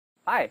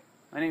Hi,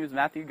 my name is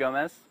Matthew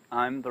Gomez.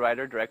 I'm the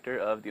writer-director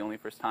of The Only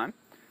First Time,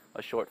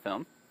 a short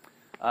film.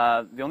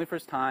 The Only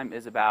First Time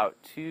is about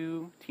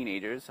two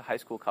teenagers, a high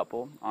school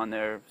couple, on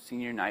their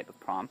senior night of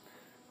prom,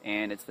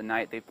 and it's the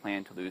night they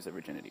plan to lose their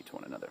virginity to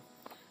one another.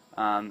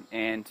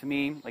 And to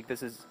me,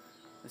 this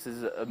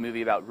is a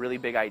movie about really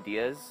big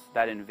ideas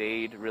that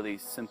invade really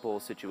simple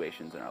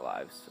situations in our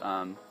lives.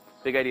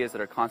 Big ideas that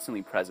are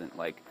constantly present,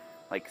 like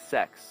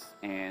sex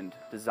and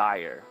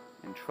desire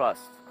and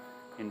trust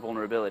and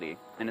vulnerability.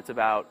 And it's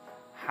about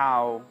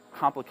how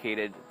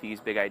complicated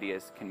these big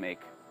ideas can make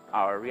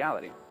our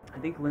reality. I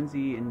think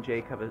Lindsay and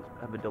Jake have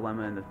a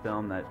dilemma in the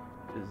film that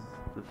is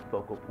the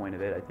focal point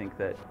of it. I think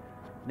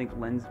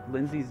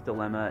Lindsay's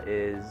dilemma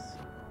is,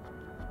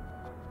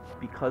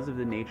 because of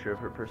the nature of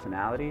her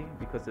personality,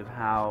 because of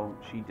how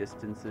she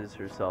distances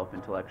herself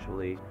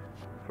intellectually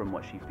from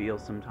what she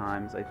feels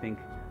sometimes, I think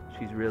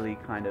she's really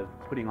kind of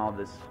putting all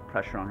this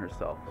pressure on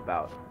herself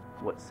about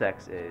what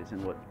sex is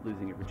and what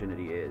losing your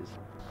virginity is.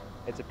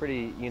 It's a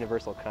pretty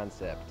universal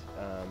concept.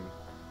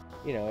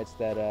 It's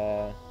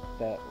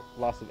that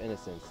loss of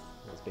innocence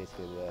is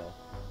basically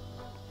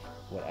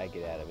what I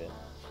get out of it.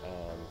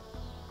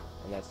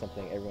 And that's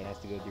something everyone has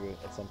to go through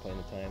at some point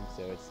in time,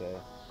 so it's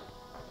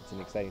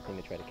an exciting thing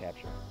to try to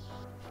capture.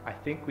 I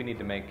think we need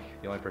to make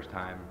The Only First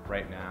Time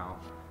right now,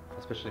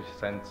 especially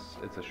since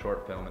it's a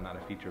short film and not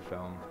a feature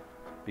film,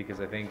 because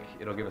I think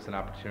it'll give us an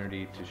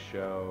opportunity to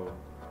show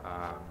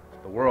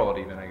the world,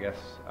 even, I guess,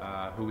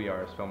 who we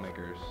are as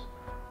filmmakers,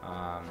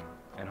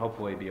 and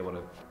hopefully be able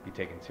to be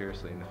taken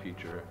seriously in the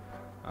future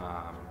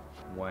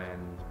when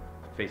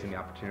facing the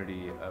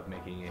opportunity of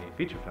making a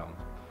feature film.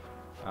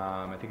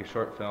 I think a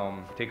short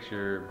film takes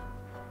your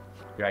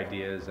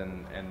ideas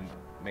and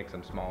makes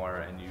them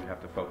smaller, and you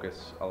have to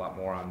focus a lot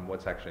more on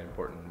what's actually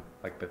important,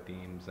 like the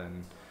themes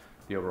and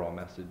the overall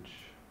message.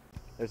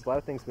 There's a lot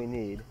of things we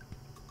need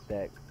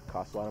that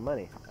cost a lot of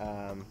money.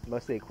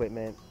 Mostly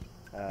equipment,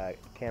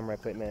 camera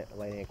equipment,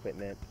 lighting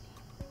equipment,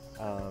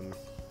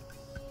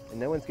 and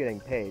no one's getting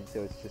paid,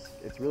 so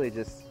it's really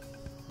just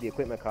the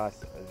equipment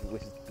costs,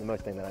 which is the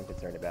most thing that I'm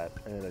concerned about.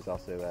 And then there's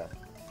also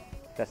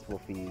festival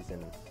fees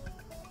and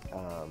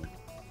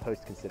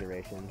post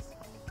considerations.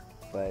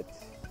 But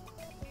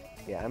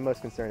yeah, I'm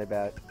most concerned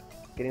about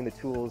getting the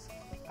tools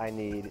I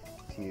need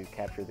to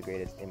capture the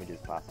greatest images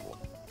possible.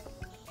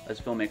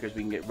 As filmmakers,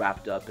 we can get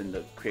wrapped up in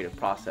the creative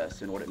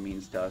process and what it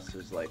means to us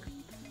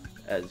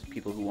as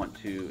people who want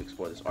to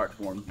explore this art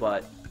form,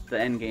 but the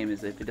end game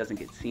is, if it doesn't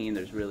get seen,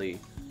 there's really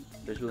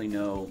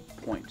no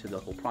point to the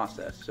whole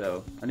process.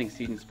 So I think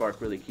Seed&Spark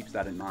really keeps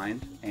that in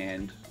mind,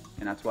 and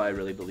that's why I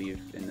really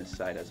believe in this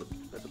site as a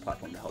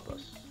platform to help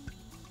us.